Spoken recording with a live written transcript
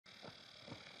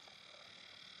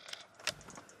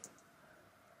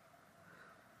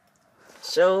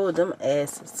show them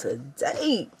asses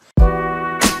today.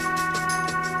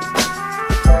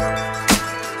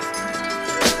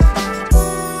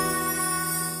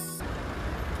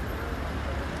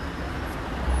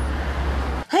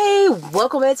 Hey,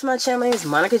 welcome back to my channel. My name is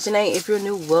Monica Janae. If you're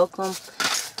new, welcome.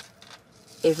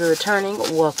 If you're returning,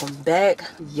 welcome back.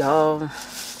 Y'all,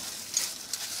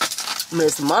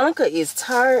 Miss Monica is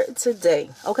tired today.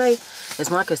 Okay,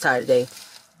 Miss Monica is tired today.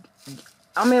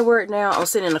 I'm at work now. I'm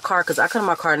sitting in the car because I come in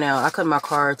my car now. I come in my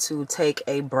car to take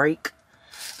a break.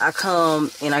 I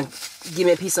come and I give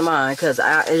me a peace of mind because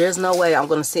there's no way I'm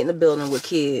going to sit in the building with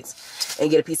kids and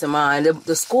get a peace of mind.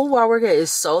 The school where I work at is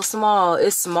so small.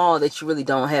 It's small that you really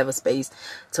don't have a space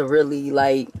to really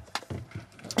like,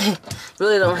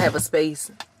 really don't have a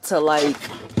space to like,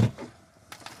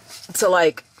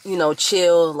 you know,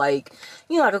 chill, like,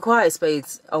 you know, like a quiet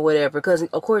space or whatever. Because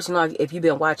of course, you know, like, if you've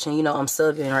been watching, you know, I'm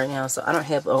subbing right now, so I don't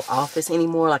have an office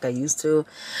anymore like I used to.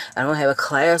 I don't have a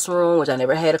classroom, which I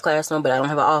never had a classroom, but I don't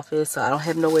have an office, so I don't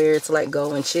have nowhere to like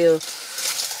go and chill.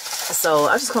 So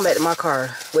I just come back to my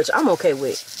car, which I'm okay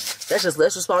with. That's just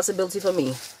less responsibility for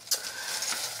me.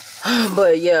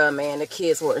 But yeah, man, the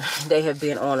kids they have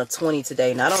been on a 20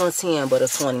 today, not on a 10, but a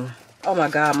 20. Oh my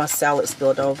god, my salad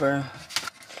spilled over.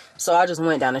 So I just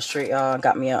went down the street, y'all,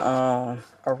 got me a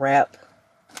wrap.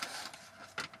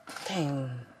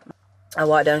 Dang. I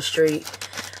walked down the street.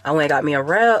 I went and got me a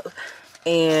wrap.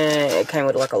 And it came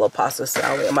with like a little pasta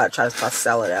salad. I'm about to try this pasta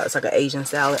salad out. It's like an Asian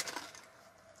salad.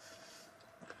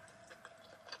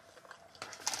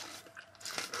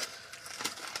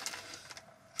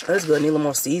 That's good. I need a little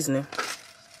more seasoning.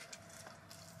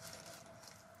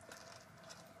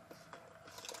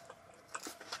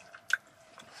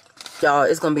 Y'all,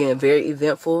 it's gonna be a very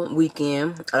eventful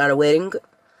weekend. I got a wedding.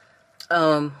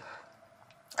 I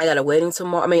got a wedding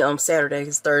tomorrow. I mean, Saturday.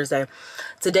 It's Thursday.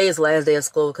 Today is the last day of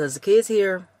school because the kids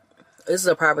here. This is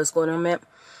a private school that I'm at,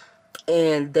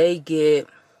 and they get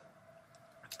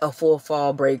a full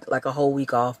fall break, like a whole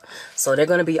week off. So they're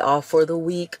gonna be off for the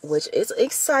week, which is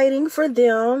exciting for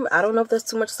them. I don't know if that's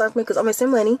too much stuff for me because I'm missing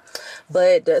money,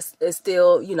 but it's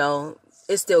still, you know,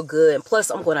 it's still good. And plus,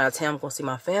 I'm going out of town. I'm going to see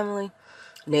my family.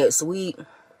 Next week,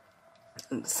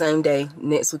 same day,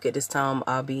 next week at this time,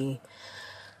 I'll be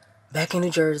back in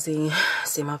New Jersey,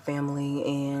 see my family,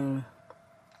 and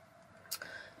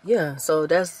yeah, so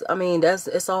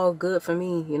it's all good for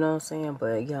me, you know what I'm saying?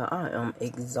 But yeah, I am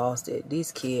exhausted.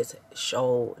 These kids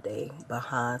show they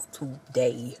behind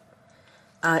today.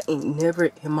 I ain't never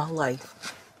in my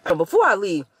life. So before I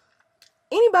leave,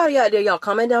 anybody out there, y'all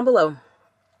comment down below.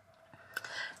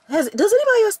 Does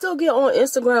anybody else still get on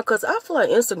Instagram? Because I feel like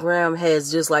Instagram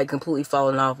has just like completely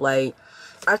fallen off. Like,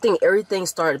 I think everything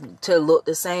started to look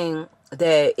the same,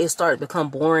 that it started to become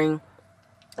boring.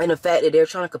 And the fact that they're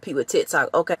trying to compete with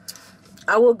TikTok. Okay,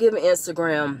 I will give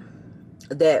Instagram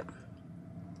that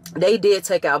they did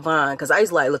take out Vine, because I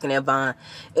used to like looking at Vine.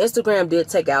 Instagram did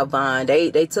take out Vine.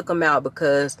 They took them out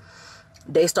because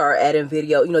they started adding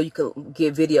video. You know, you could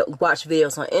watch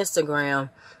videos on Instagram.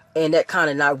 And that kind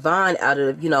of knocked Vine out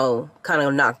of, you know, kind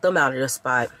of knocked them out of the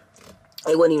spot.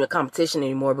 It wasn't even a competition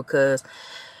anymore because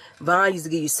Vine used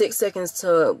to give you 6 seconds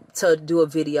to do a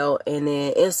video, and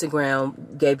then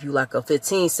Instagram gave you like a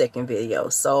 15-second video.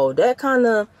 So that kind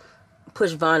of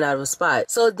pushed Vine out of the spot.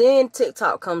 So then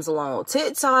TikTok comes along.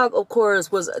 TikTok, of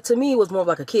course, was more of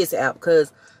like a kids app,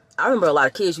 because I remember a lot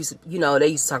of kids used to, you know, they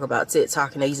used to talk about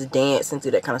TikTok and they used to dance and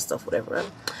do that kind of stuff, whatever. Right?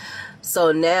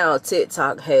 So now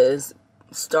TikTok has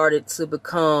started to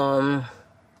become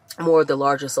more of the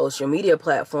larger social media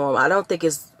platform. I don't think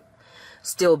it's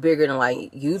still bigger than like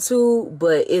YouTube,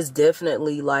 but it's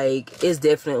definitely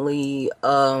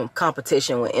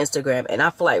competition with Instagram. And I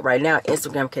feel like right now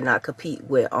Instagram cannot compete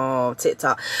with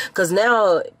TikTok, because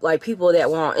now like people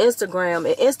that were on Instagram,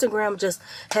 and Instagram just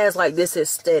has like this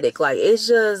aesthetic, like it's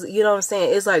just, you know what I'm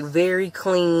saying, it's like very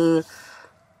clean.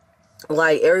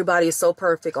 Like everybody is so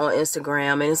perfect on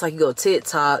Instagram, and it's like you go to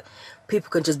TikTok, people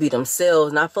can just be themselves.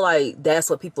 And I feel like that's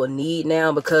what people need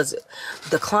now, because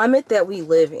the climate that we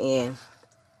live in,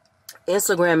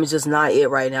 Instagram is just not it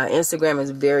right now. Instagram is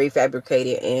very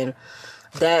fabricated, and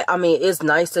that, I mean, it's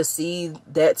nice to see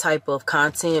that type of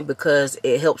content because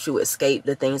it helps you escape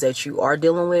the things that you are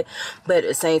dealing with. But at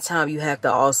the same time, you have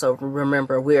to also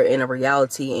remember we're in a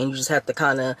reality, and you just have to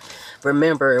kind of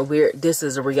remember this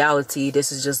is a reality.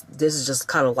 This is just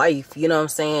kind of life, you know what I'm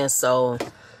saying? So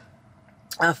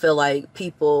I feel like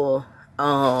people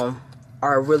are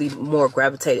really more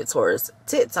gravitated towards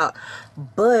TikTok.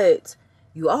 But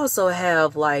you also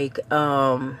have like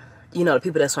you know, the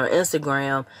people that's on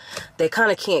Instagram, they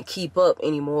kind of can't keep up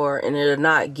anymore, and they're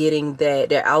not getting that,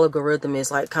 their algorithm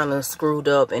is like kind of screwed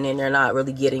up, and then they're not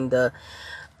really getting the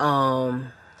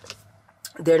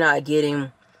they're not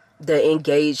getting the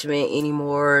engagement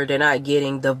anymore. They're not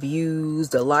getting the views,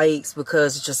 the likes,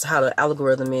 because it's just how the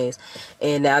algorithm is.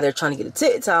 And now they're trying to get a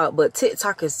TikTok, but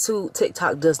TikTok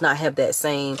does not have that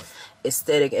same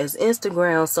aesthetic as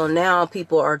Instagram. So now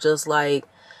people are just like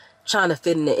trying to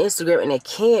fit into Instagram, and they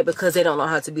can't because they don't know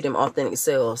how to be them authentic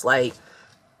selves. Like,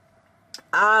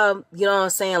 you know what I'm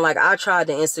saying? Like, I tried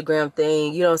the Instagram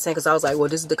thing, you know what I'm saying? Because I was like, well,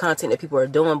 this is the content that people are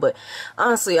doing. But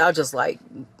honestly, I just like,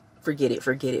 forget it.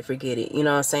 You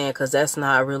know what I'm saying? Because that's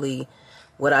not really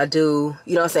what I do.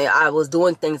 You know what I'm saying? I was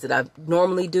doing things that I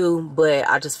normally do, but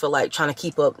I just feel like trying to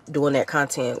keep up doing that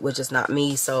content, which is not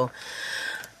me. So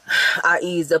I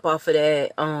eased up off of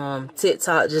that.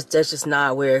 TikTok, that's just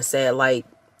not where it's at. Like,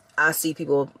 I see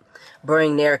people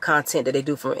bring their content that they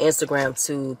do from Instagram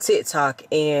to TikTok,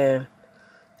 and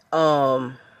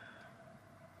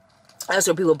that's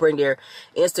where people bring their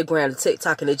Instagram to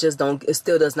TikTok, and it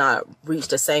still does not reach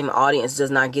the same audience,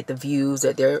 does not get the views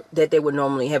that they would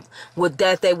normally have,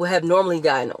 they would have normally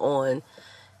gotten on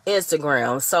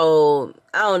Instagram. So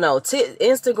I don't know,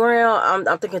 Instagram,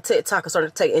 I'm thinking TikTok is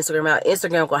starting to take Instagram out.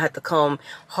 Instagram gonna have to come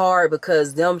hard,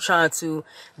 because them trying to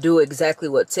do exactly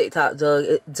what TikTok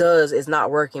does is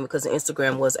not working, because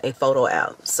Instagram was a photo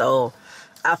app. So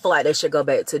I feel like they should go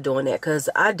back to doing that, because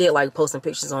I did like posting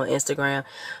pictures on Instagram,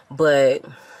 but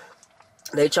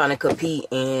they trying to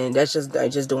compete, and they're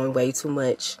just doing way too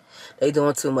much. They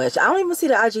doing too much. I don't even see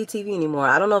the IGTV anymore.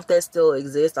 I don't know if that still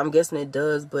exists. I'm guessing it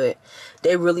does, but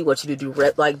they really want you to do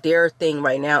like, their thing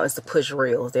right now is to push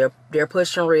reels. They're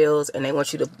pushing reels, and they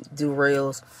want you to do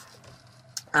reels.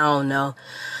 I don't know,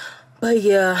 but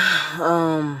yeah,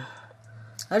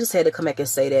 I just had to come back and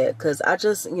say that, because I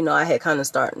just, you know, I had kind of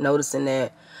start noticing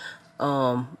that,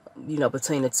 you know,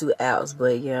 between the two apps.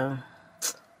 But yeah.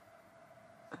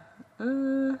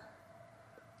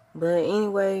 But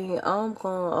anyway, I'm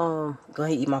gonna go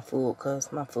ahead and eat my food,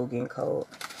 because my food getting cold.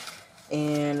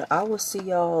 And I will see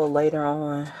y'all later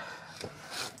on.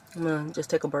 I'm gonna just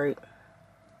take a break.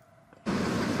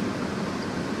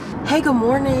 Hey, good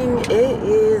morning. It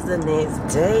is the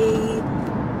next day.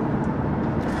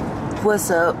 What's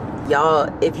up, y'all?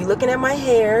 If you're looking at my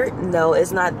hair, no,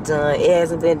 it's not done. It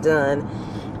hasn't been done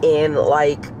in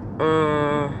like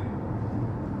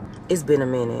it's been a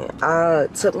minute. I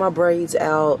took my braids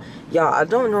out, y'all. I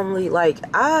don't normally, like,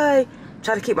 I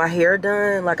try to keep my hair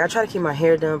done. Like, I try to keep my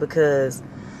hair done because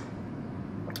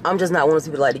I'm just not one of those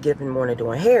people that like to get up in the morning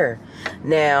doing hair.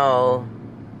 Now,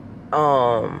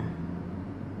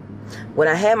 when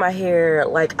I had my hair,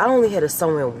 like, I only had a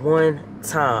sew-in one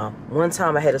time. One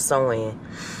time I had a sew-in.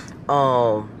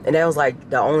 And that was like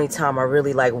the only time I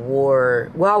really like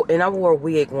wore, well, and I wore a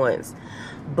wig once.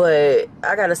 But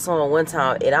I got a sew-in one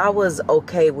time, and I was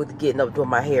okay with getting up doing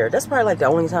my hair. That's probably like the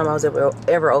only time I was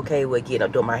ever okay with getting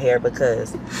up doing my hair,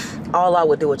 because all I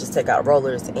would do was just take out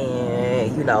rollers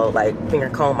and, you know, like finger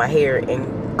comb my hair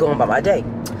and go on by my day.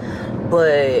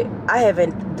 But I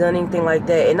haven't done anything like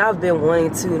that, and I've been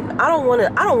wanting to. I don't want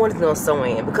to do no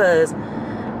sew-in, because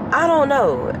I don't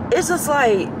know. It's just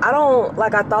like, I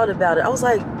thought about it. I was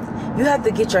like, you have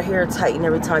to get your hair tightened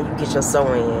every time you get your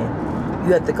sew-in.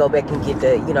 You have to go back and get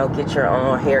get your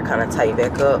own hair kind of tight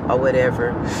back up or whatever.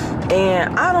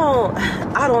 And I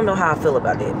don't know how I feel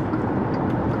about it.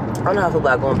 I don't know how I feel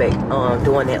about going back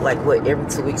doing that, like, what, every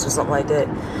 2 weeks or something like that.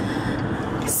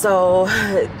 So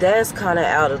that's kind of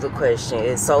out of the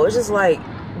question. So it's just like,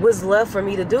 what's left for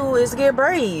me to do is get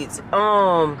braids.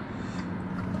 I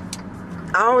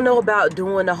don't know about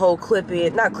doing the whole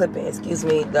excuse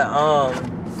me, the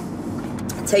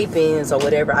tape-ins or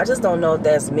whatever. I just don't know if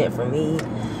that's meant for me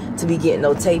to be getting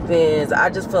no tape-ins. I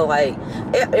just feel like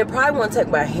it probably won't take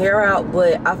my hair out,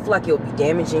 but I feel like it'll be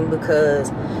damaging, because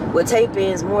with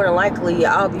tape-ins, more than likely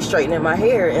I'll be straightening my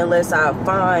hair unless I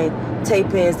find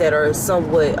tape-ins that are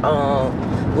somewhat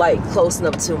like close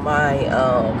enough to my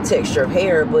texture of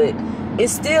hair. But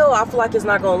it's still, I feel like it's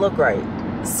not gonna look right.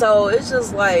 So it's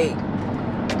just like,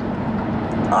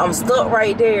 I'm stuck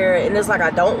right there, and it's like, I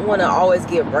don't want to always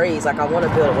get braids. Like, I want to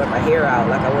be able to wear my hair out.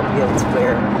 Like, I want to be able to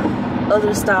wear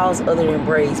other styles other than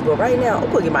braids. But right now,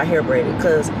 I'm gonna get my hair braided,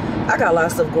 because I got a lot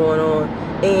of stuff going on,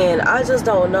 and I just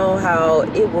don't know how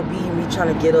it will be me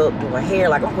trying to get up doing hair.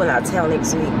 Like, I'm going out of town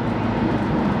next week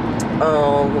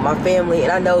with my family,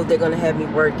 and I know they're gonna have me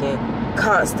working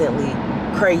constantly,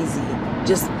 crazy,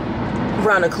 just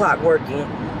round the clock working.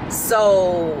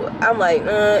 So I'm like,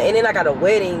 and then I got a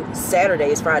wedding Saturday.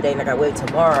 It's Friday, and I got a wedding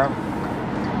tomorrow.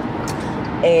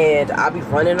 and I be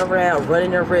running around,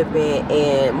 running and ripping,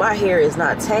 and my hair is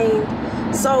not tamed,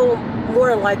 so more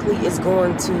than likely it's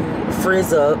going to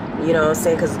frizz up, you know what I'm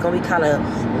saying, because it's going to be kind of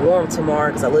warm tomorrow,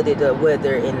 because I looked at the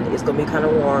weather, and it's going to be kind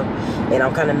of warm, and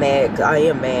I'm kind of mad. I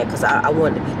am mad, because I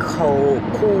want it to be cold,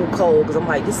 cold, because I'm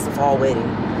like, this is a fall wedding.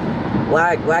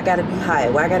 Why I got to be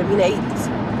hot? Why I got to be in the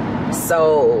 80s?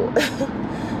 So,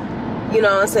 you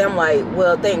know what I'm saying, I'm like,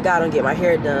 well, thank God I don't get my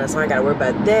hair done, so I ain't got to worry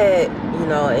about that, you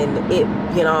know, and it,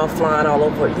 you know, flying all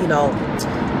over, you know,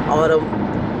 all them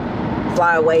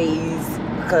flyaways,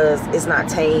 because it's not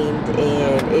tamed,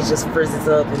 and it just frizzes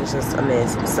up, and it's just a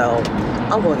mess. So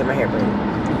I'm gonna get my hair braided.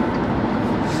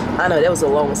 I know that was a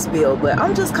long spiel, but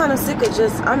I'm just kind of sick of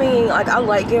just, I mean, like, I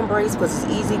like getting braids because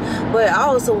it's easy, but I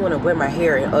also want to wear my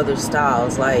hair in other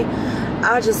styles. Like,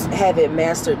 I just haven't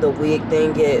mastered the wig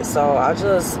thing yet, so I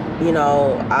just, you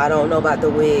know, I don't know about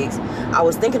the wigs. I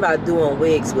was thinking about doing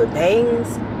wigs with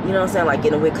bangs, you know what I'm saying, like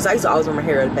getting a wig, because I used to always wear my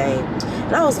hair in a bang,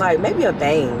 and I was like, maybe a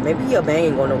bang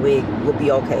on a wig would be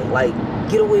okay. Like,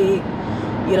 get a wig,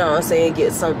 you know what I'm saying,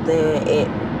 get something,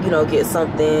 and, you know, get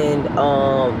something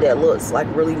that looks like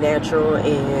really natural,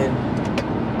 and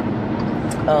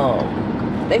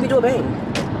maybe do a bang.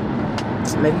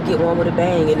 Maybe get one with a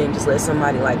bang, and then just let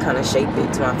somebody like kind of shape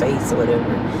it to my face or whatever.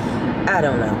 I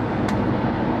don't know,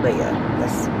 but yeah,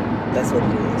 that's what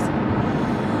it is.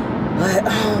 But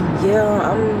yeah,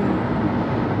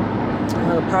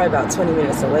 I'm probably about 20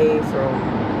 minutes away from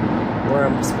where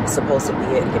I'm supposed to be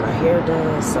at to get my hair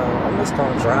done. So I'm just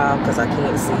gonna drive because I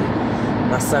can't see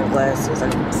my sunglasses. I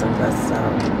need my sunglasses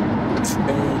out.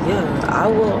 And yeah, I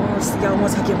will see y'all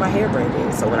once I get my hair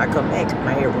braided. So when I come back,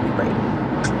 my hair will be braided.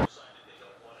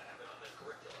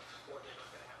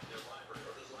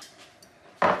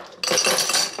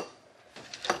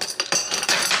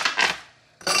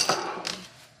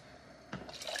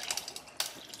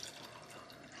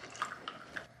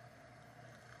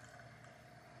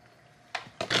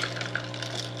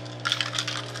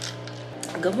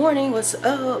 Good morning, what's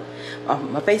up?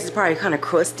 My face is probably kind of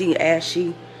crusty,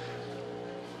 ashy.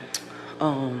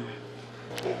 I'm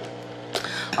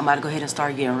about to go ahead and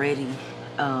start getting ready,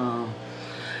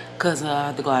 cause I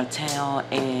have to go out of town,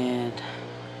 and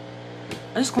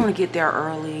I just want to get there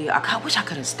early. I wish I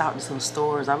could have stopped at some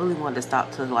stores. I really wanted to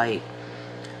stop to like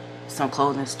some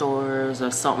clothing stores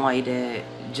or something like that,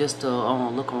 just to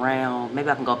look around. Maybe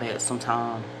I can go back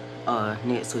sometime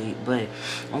next week, but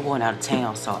I'm going out of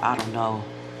town, so I don't know.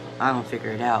 I don't figure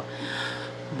it out.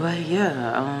 But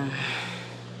yeah, I'm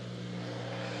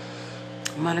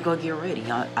gonna go get ready.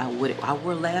 I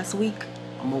wore last week.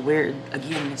 I'm gonna wear it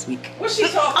again this week. What's she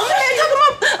talking? I'm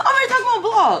already talking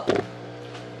about vlog.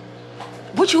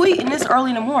 What you eating this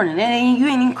early in the morning? You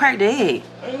ain't even cracked the egg.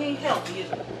 I ain't even healthy,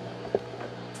 is it?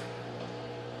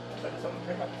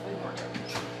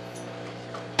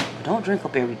 Don't drink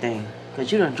up everything,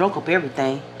 cause you done drunk up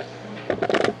everything.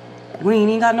 We ain't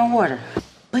even got no water.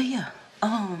 But yeah,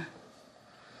 I'm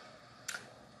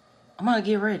gonna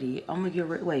get ready. I'm gonna get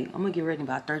ready in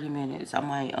about 30 minutes. I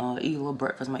might eat a little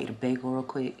breakfast. I might eat a bagel real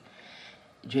quick,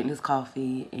 drink this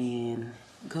coffee, and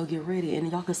go get ready.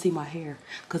 And y'all can see my hair,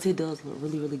 cause it does look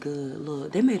really, really good.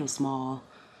 Look, they made them small.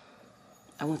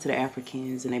 I went to the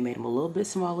Africans, and they made them a little bit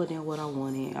smaller than what I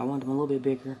wanted. I wanted them a little bit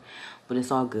bigger, but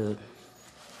it's all good.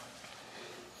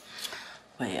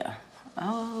 But yeah,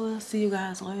 I'll see you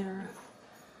guys later.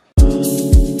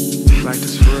 Like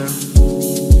this for real?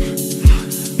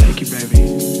 Thank you, baby.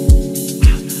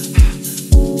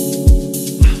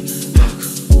 Look,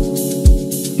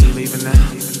 you leaving now?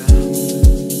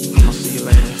 I'ma see you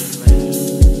later.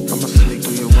 I'ma sneak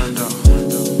through your window.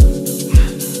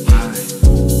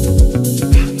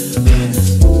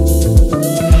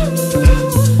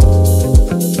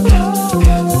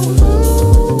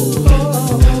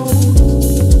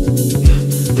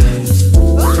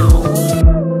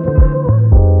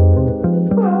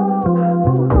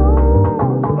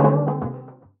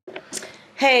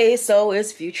 Hey, so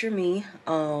it's future me.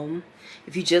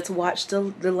 If you just watched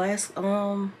the last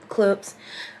clips,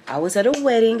 I was at a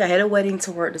wedding. I had a wedding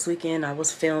to work this weekend. I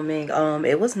was filming.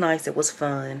 It was nice. It was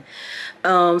fun.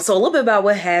 So a little bit about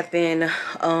what happened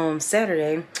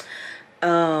Saturday.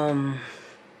 Went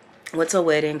to a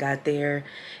wedding, got there,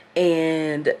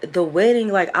 and the wedding,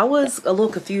 like, I was a little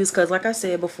confused because, like I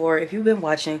said before, if you've been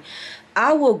watching,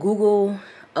 I will Google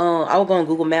I will go on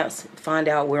Google Maps, find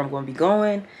out where I'm going to be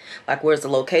going, like where's the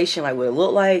location, like what it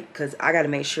look like, because I got to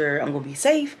make sure I'm going to be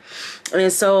safe.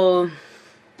 And so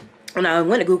when I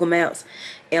went to Google Maps,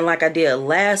 and like I did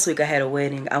last week, I had a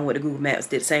wedding, I went to Google Maps,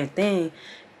 did the same thing.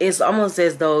 It's almost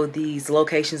as though these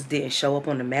locations didn't show up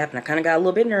on the map, and I kind of got a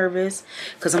little bit nervous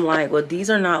because I'm like, well, these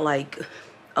are not like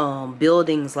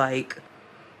buildings like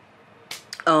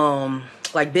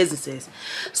businesses.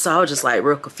 So I was just like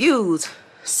real confused.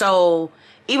 So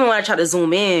even when I tried to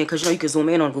zoom in, because you know you can zoom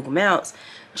in on Google Maps,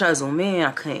 I tried to zoom in,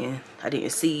 I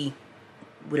didn't see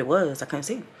what it was. I couldn't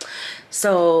see.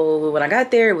 So when I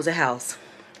got there, it was a house.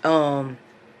 And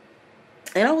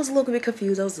I was a little bit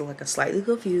confused. I was like slightly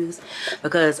confused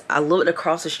because I looked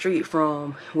across the street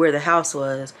from where the house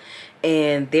was,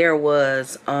 and there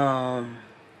was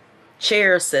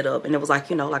chairs set up, and it was like,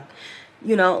 it looked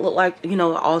like, an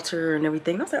altar and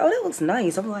everything. And I was like, oh, that looks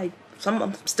nice. I'm like,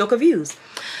 I'm still confused.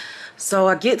 So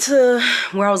I get to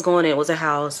where I was going. It was a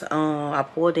house. I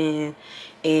pulled in,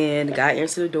 and the guy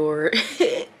answered the door,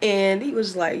 and he was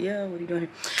just like, yeah, what are you doing here?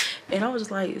 And I was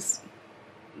just like, this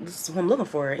is what I'm looking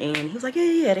for. And he was like,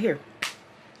 yeah, they're here.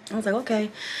 I was like,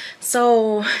 okay.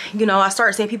 So, I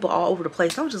started seeing people all over the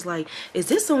place. I was just like, is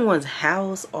this someone's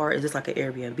house or is this like an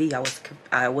Airbnb?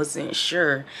 I wasn't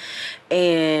sure.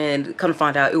 And come to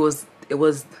find out, it was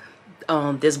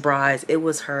this bride's. It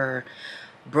was her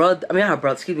brother. I mean, not her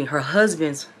brother. Excuse me, her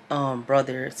husband's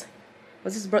brother's.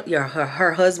 What's his brother? Yeah,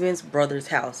 her husband's brother's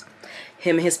house.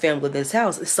 Him and his family lived in this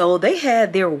house. So they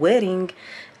had their wedding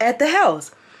at the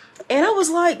house. And I was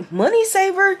like, money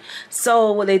saver.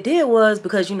 So what they did was,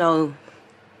 because when you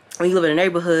live in a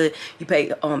neighborhood, you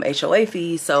pay HOA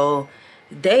fees. So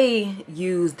they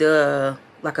used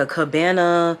like a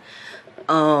cabana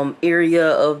area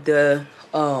of the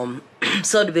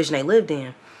subdivision they lived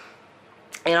in.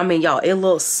 And I mean, y'all, it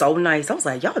looks so nice. I was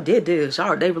like, y'all did this.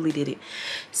 They really did it.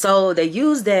 So they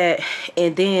used that,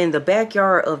 and then the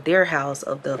backyard of their house,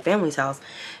 of the family's house,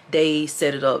 they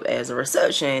set it up as a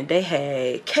reception. They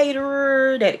had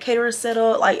caterer, set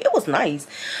up. Like, it was nice.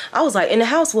 I was like, and the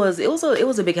house was, it was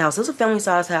a big house. It was a family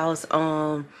size house.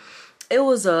 It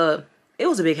was a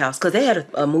big house because they had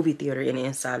a movie theater in the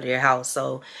inside of their house.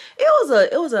 So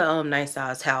it was a nice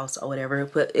size house or whatever.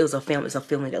 But it's a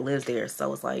family that lives there.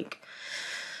 So it's like,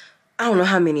 I don't know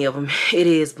how many of them it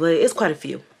is, but it's quite a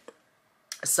few.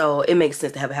 So it makes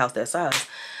sense to have a house that size.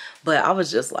 But I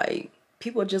was just like,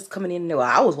 people just coming in and out.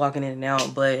 I was walking in and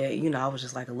out, but I was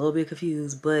just like a little bit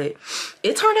confused. But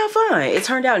it turned out fine. It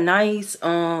turned out nice.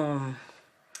 I'm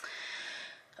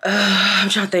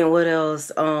trying to think what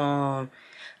else. I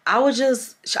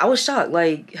was shocked,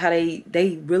 like how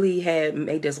they really had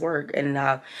made this work, and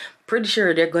I'm pretty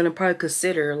sure they're gonna probably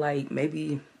consider like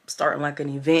maybe starting like an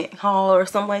event hall or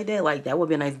something like that. Like, that would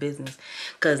be a nice business,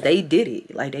 because they did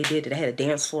it. Like, they did it. They had a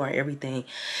dance floor and everything.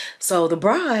 So the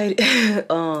bride,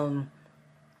 a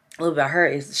little about her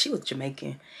is she was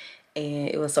Jamaican, and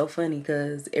it was so funny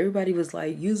because everybody was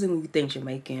like, usually when you think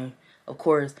Jamaican, of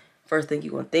course, first thing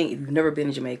you're gonna think, if you've never been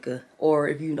to Jamaica, or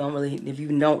if you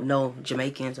don't know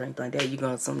Jamaicans or anything like that, you're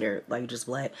gonna assume they're like just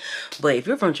black. But if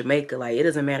you're from Jamaica, like, it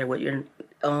doesn't matter what your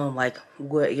like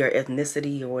what your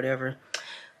ethnicity or whatever,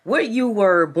 where you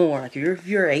were born. Like, if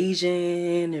you're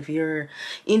Asian, if you're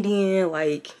Indian,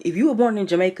 like, if you were born in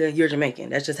Jamaica, you're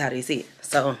Jamaican. That's just how they see it.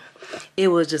 So it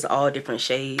was just all different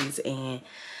shades, and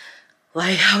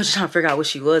like, I was just trying to figure out what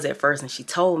she was at first, and she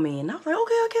told me, and I was like,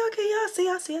 okay,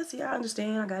 yeah, I see, I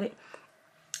understand, I got it.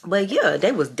 But yeah,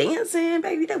 they was dancing,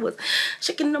 baby. They was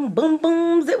shaking them bum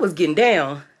bums. They was getting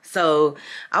down. So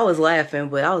I was laughing,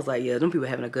 but I was like, yeah, them people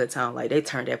having a good time. Like, they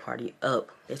turned that party up.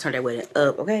 They turned that wedding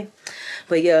up, okay?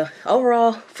 But yeah,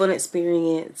 overall, fun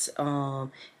experience.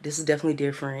 This is definitely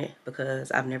different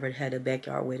because I've never had a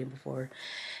backyard wedding before,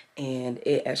 and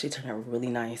it actually turned out really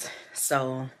nice.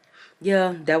 So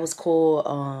yeah, that was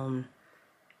cool.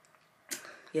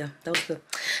 Yeah, that was good.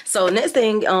 So next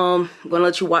thing, I'm gonna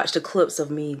let you watch the clips of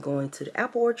me going to the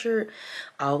apple orchard.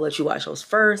 I'll let you watch those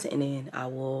first, and then I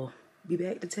will be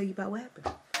back to tell you about what happened.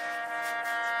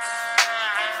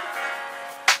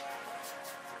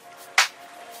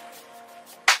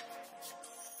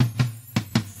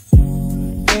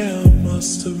 Yeah, I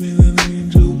must have been an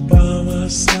angel by my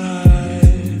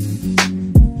side.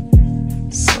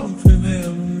 Something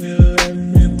heavenly led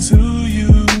me to you.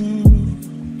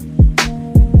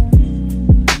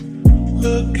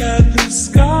 Look at the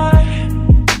sky.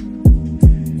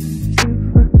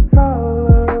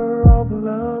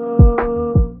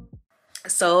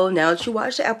 So now that you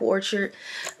watch the apple orchard,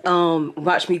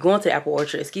 watch me going to the apple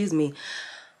orchard, excuse me.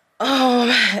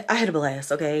 I had a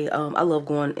blast, okay? I love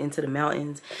going into the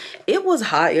mountains. It was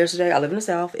hot yesterday. I live in the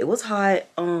South. It was hot.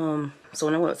 So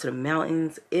when I went to the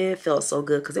mountains, it felt so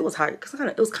good because it was hot. Cause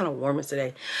it was kind of warmer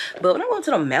today. But when I went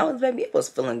to the mountains, baby, it was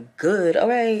feeling good.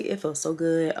 Okay, it felt so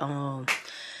good.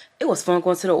 It was fun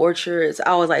going to the orchards.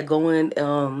 I was like going.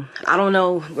 I don't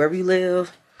know wherever you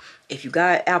live. If you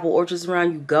got apple orchards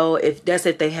around, you go. If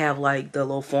they have like the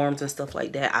little farms and stuff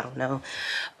like that, I don't know.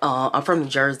 I'm from New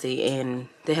Jersey and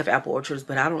they have apple orchards,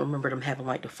 but I don't remember them having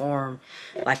like the farm,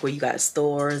 like where you got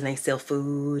stores and they sell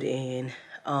food, and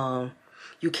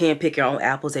you can pick your own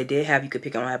apples. They did have, you could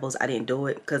pick your own apples. I didn't do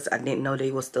it because I didn't know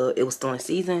it was still in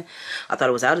season. I thought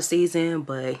it was out of season,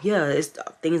 but yeah, it's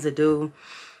things to do.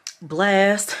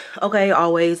 Blast. Okay,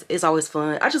 it's always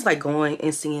fun. I just like going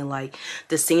and seeing like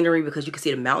the scenery because you can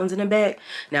see the mountains in the back.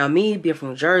 Now me being from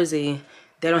New Jersey,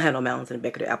 they don't have no mountains in the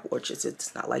back of the apple orchards.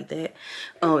 It's not like that.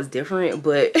 It's different,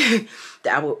 but the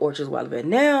apple orchards where I live at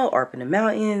now are up in the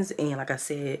mountains, and like I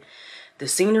said, the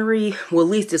scenery, well,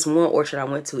 at least this one orchard I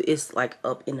went to, it's like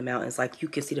up in the mountains. Like you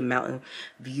can see the mountain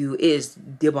view. It is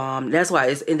the bomb. That's why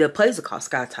it's in the place is called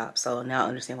Skytop. So now I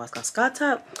understand why it's called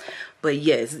Skytop. But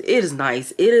yes, it is nice.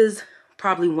 It is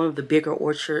probably one of the bigger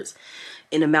orchards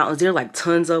in the mountains. There are like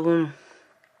tons of them,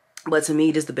 but to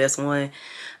me, this is the best one.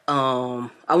 I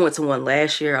went to one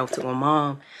last year. I went to my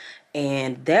mom,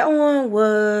 and that one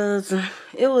was,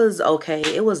 it was okay.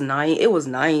 It was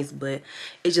nice, but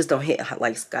it just don't hit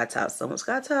like Skytop. So with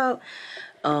Skytop,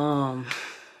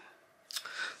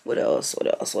 what else?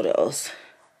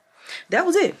 That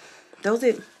was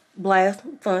it. Blast,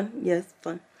 fun, yes,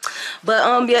 fun.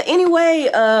 But yeah, anyway,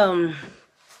 I'm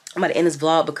about to end this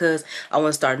vlog because I want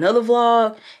to start another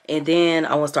vlog, and then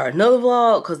I want to start another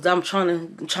vlog because I'm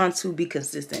trying to be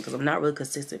consistent, because I'm not really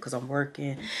consistent because I'm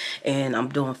working and I'm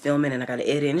doing filming and I got to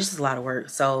edit, and it's just a lot of work.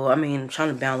 So I mean, I'm trying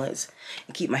to balance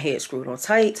and keep my head screwed on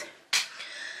tight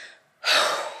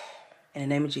in the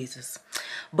name of Jesus.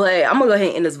 But I'm gonna go ahead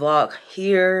and end this vlog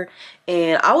here,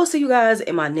 and I will see you guys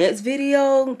in my next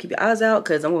video. Keep your eyes out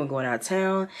because I'm gonna go out of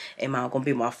town and I'm gonna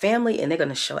be with my family, and they're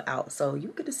gonna show out, so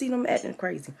you get to see them acting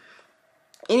crazy.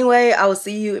 Anyway, I will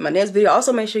see you in my next video.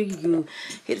 Also, make sure you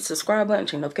hit the subscribe button,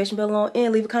 turn the notification bell on,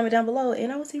 and leave a comment down below, and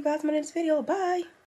I will see you guys in my next video. Bye.